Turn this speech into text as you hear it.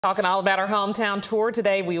Talking all about our hometown tour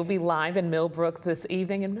today. We will be live in Millbrook this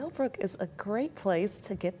evening, and Millbrook is a great place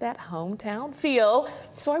to get that hometown feel.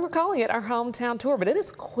 That's why we're calling it our hometown tour, but it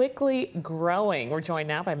is quickly growing. We're joined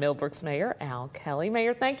now by Millbrook's Mayor Al Kelley.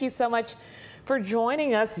 Mayor, thank you so much for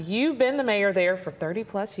joining us. You've been the mayor there for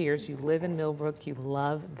 30+ years. You live in Millbrook. You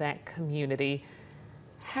love that community.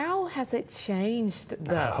 How has it changed,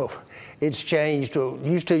 though? Oh, it's changed.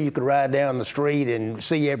 Used to, you could ride down the street and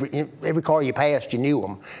see every car you passed, you knew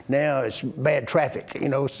them. Now it's bad traffic. You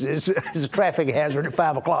know, it's a traffic hazard at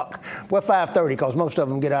 5 o'clock. Well, 5:30, because most of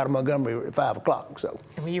them get out of Montgomery at 5 o'clock. So.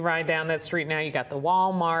 And when you ride down that street now, you got the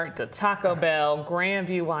Walmart, the Taco Bell,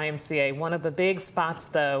 Grandview YMCA. One of the big spots,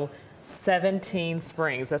 though, 17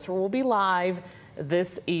 Springs. That's where we'll be live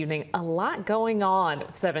this evening. A lot going on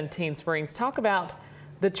at 17 Springs. Talk about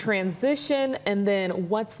the transition, and then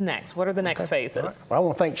what's next? What are the next phases? Right. Well, I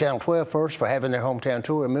want to thank Channel 12 first for having their hometown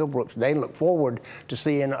tour in Millbrook today. Look forward to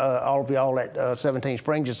seeing all of y'all at 17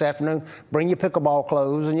 Springs this afternoon. Bring your pickleball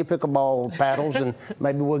clothes and your pickleball paddles, and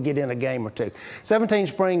maybe we'll get in a game or two. 17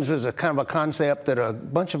 Springs was a kind of a concept that a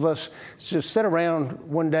bunch of us just sat around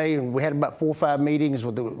one day, and we had about 4 or 5 meetings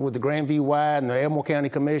with the Grandview Y and the Elmore County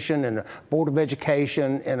Commission and the Board of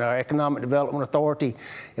Education and our Economic Development Authority,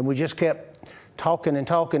 and we just kept talking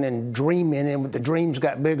and dreaming, and the dreams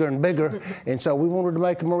got bigger and bigger, and so we wanted to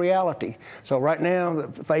make them a reality. So right now,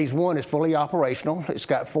 phase 1 is fully operational. It's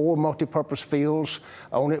got 4 multi-purpose fields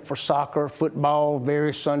on it for soccer, football,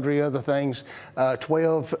 various sundry other things.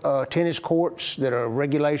 12 tennis courts that are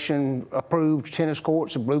regulation-approved tennis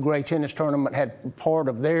courts. The Blue-Gray Tennis Tournament had part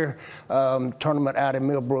of their tournament out in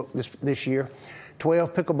Millbrook this year.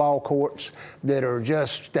 12 pickleball courts that are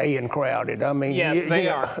just staying crowded. I mean, yes, they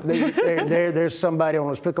are. There's somebody on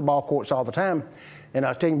those pickleball courts all the time. And I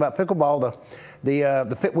was telling you about pickleball. We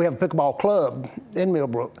have a pickleball club in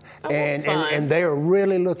Millbrook, and they're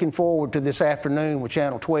really looking forward to this afternoon with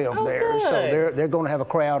Channel 12 there. Good. So they're going to have a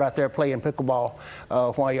crowd out there playing pickleball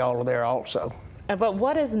while y'all are there also. But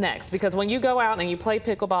what is next? Because when you go out and you play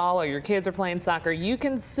pickleball or your kids are playing soccer, you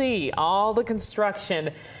can see all the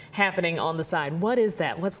construction happening on the side. What is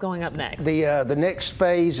that? What's going up next? The next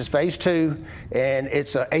phase is phase 2, and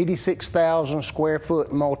it's a 86,000 square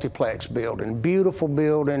foot multiplex building. Beautiful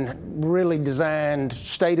building, really designed,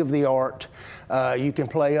 state of the art. You can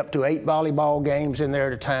play up to 8 volleyball games in there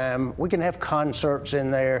at a time. We can have concerts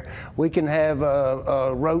in there. We can have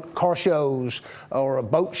car shows or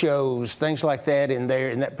boat shows, things like that in there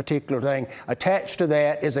in that particular thing. Attached to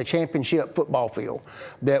that is a championship football field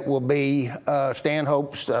that will be Stan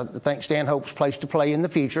Hope's place to play in the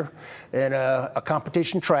future, and a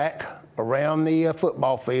competition track around the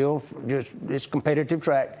football field, just it's competitive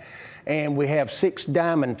track. And we have 6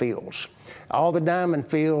 diamond fields. All the diamond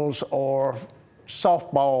fields are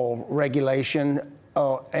softball regulation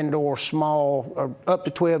and or small, or up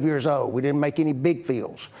to 12 years old. We didn't make any big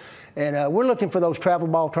fields. And we're looking for those travel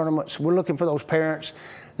ball tournaments. We're looking for those parents.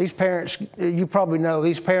 These parents, you probably know,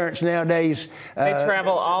 these parents nowadays, they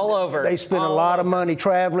travel all over. They spend a lot of money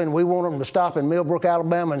traveling. We want them to stop in Millbrook,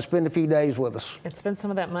 Alabama and spend a few days with us. And spend some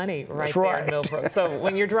of that money right there in Millbrook. So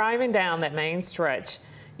when you're driving down that main stretch,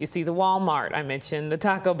 you see the Walmart, I mentioned, the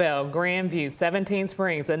Taco Bell, Grandview, 17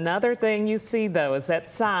 Springs. Another thing you see, though, is that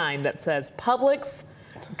sign that says Publix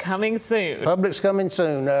coming soon. Publix coming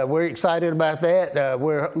soon. We're excited about that.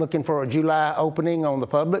 We're looking for a July opening on the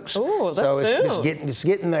Publix. Ooh, that's soon. It's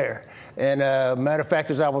getting there. And matter of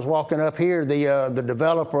fact, as I was walking up here, the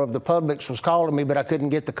developer of the Publix was calling me, but I couldn't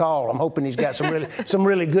get the call. I'm hoping he's got some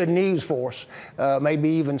really good news for us, maybe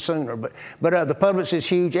even sooner. But the Publix is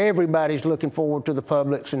huge. Everybody's looking forward to the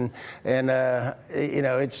Publix, and you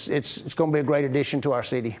know, it's going to be a great addition to our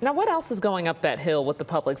city. Now, what else is going up that hill with the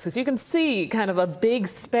Publix? Because you can see kind of a big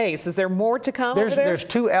space. Is there more to come over there? There's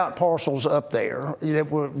 2 out parcels up there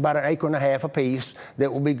that were about 1.5 acres apiece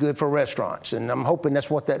that will be good for restaurants, and I'm hoping that's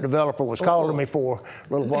what that developer was calling me for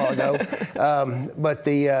a little while ago. But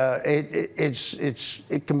it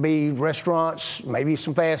can be restaurants, maybe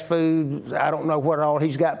some fast food. I don't know what all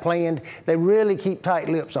he's got planned. They really keep tight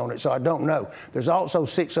lips on it, so I don't know. There's also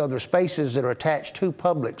 6 other spaces that are attached to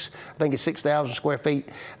Publix. I think it's 6,000 square feet.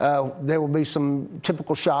 There will be some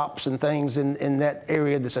typical shops and things in that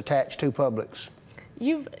area that's attached to Publix.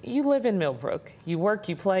 You live in Millbrook. You work,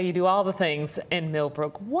 you play, you do all the things in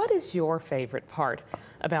Millbrook. What is your favorite part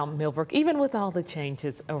about Millbrook, even with all the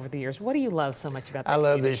changes over the years? What do you love so much about that? I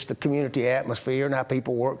love just the community atmosphere and how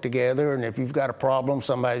people work together. And if you've got a problem,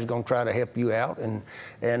 somebody's going to try to help you out. And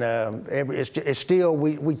it's still,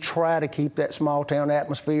 we try to keep that small town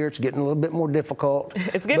atmosphere. It's getting a little bit more difficult.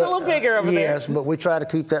 It's getting a little bigger over there. Yes, but we try to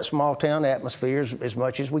keep that small town atmosphere as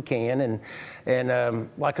much as we can. And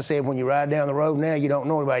like I said, when you ride down the road now, you don't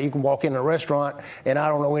know anybody. You can walk in a restaurant, and I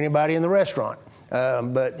don't know anybody in the restaurant.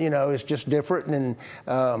 But you know, it's just different, and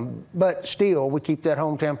but still, we keep that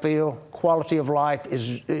hometown feel. Quality of life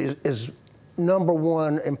is number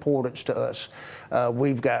one importance to us.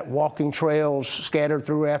 We've got walking trails scattered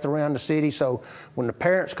throughout around the city, so when the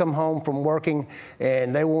parents come home from working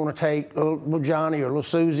and they want to take little Johnny or little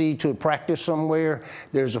Susie to practice somewhere,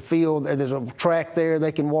 there's a field, there's a track there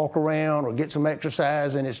they can walk around or get some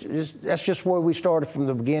exercise, and that's just where we started from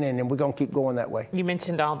the beginning, and we're going to keep going that way. You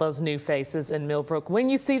mentioned all those new faces in Millbrook. When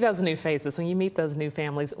you see those new faces, when you meet those new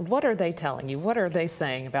families, what are they telling you? What are they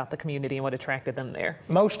saying about the community and what attracted them there?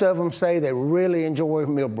 Most of them say they really enjoy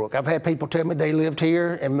Millbrook. I've had people tell me they lived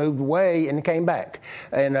here and moved away and came back,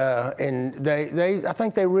 and I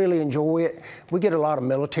think they really enjoy it. We get a lot of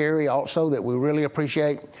military also that we really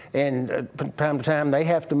appreciate, and from time to time they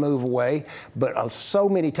have to move away, but so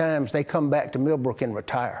many times they come back to Millbrook and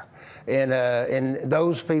retire. And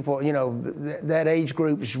those people, you know, that age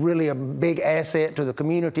group is really a big asset to the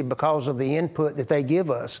community because of the input that they give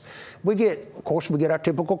us. Of course, we get our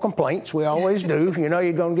typical complaints. We always do. You know,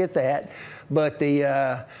 you're going to get that.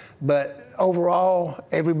 But overall,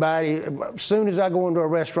 everybody, as soon as I go into a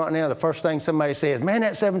restaurant now, the first thing somebody says, man,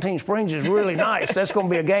 that 17 Springs is really nice. That's going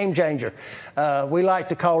to be a game changer. We like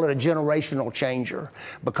to call it a generational changer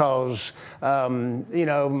because, you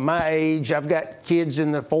know, my age, I've got kids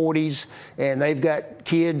in the 40s and they've got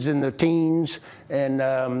kids in the teens,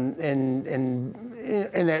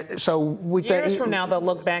 so we think years from now they'll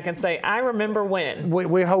look back and say, I remember when.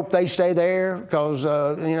 We hope they stay there because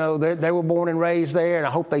you know, they were born and raised there, and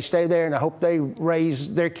I hope they stay there, and I hope they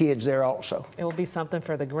raise their kids there also. It will be something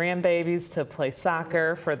for the grandbabies to play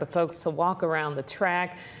soccer, for the folks to walk around the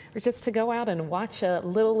track, or just to go out and watch a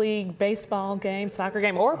Little League baseball game, soccer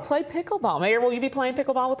game, or play pickleball. Mayor, will you be playing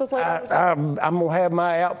pickleball with us later? I'm going to have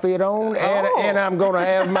my outfit on, and I'm going to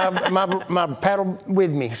have my paddle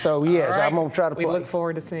with me. So, yes, right. I'm going to try to play. We look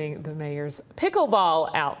forward to seeing the mayor's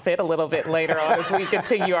pickleball outfit a little bit later on as we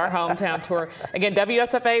continue our hometown tour. Again,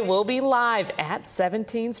 WSFA will be live at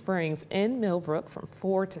 17 Springs in Millbrook from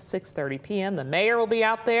 4 to 6:30 p.m. The mayor will be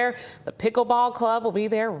out there. The pickleball club will be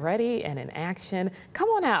there ready and in action. Come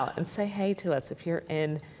on out and say hey to us if you're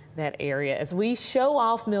in that area as we show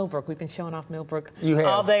off Millbrook. We've been showing off Millbrook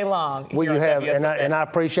all day long. Well, you have, and I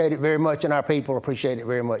appreciate it very much, and our people appreciate it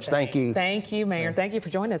very much. Thank you. Thank you, Mayor. Thank you for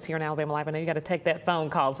joining us here in Alabama Live. I know you got to take that phone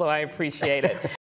call, so I appreciate it.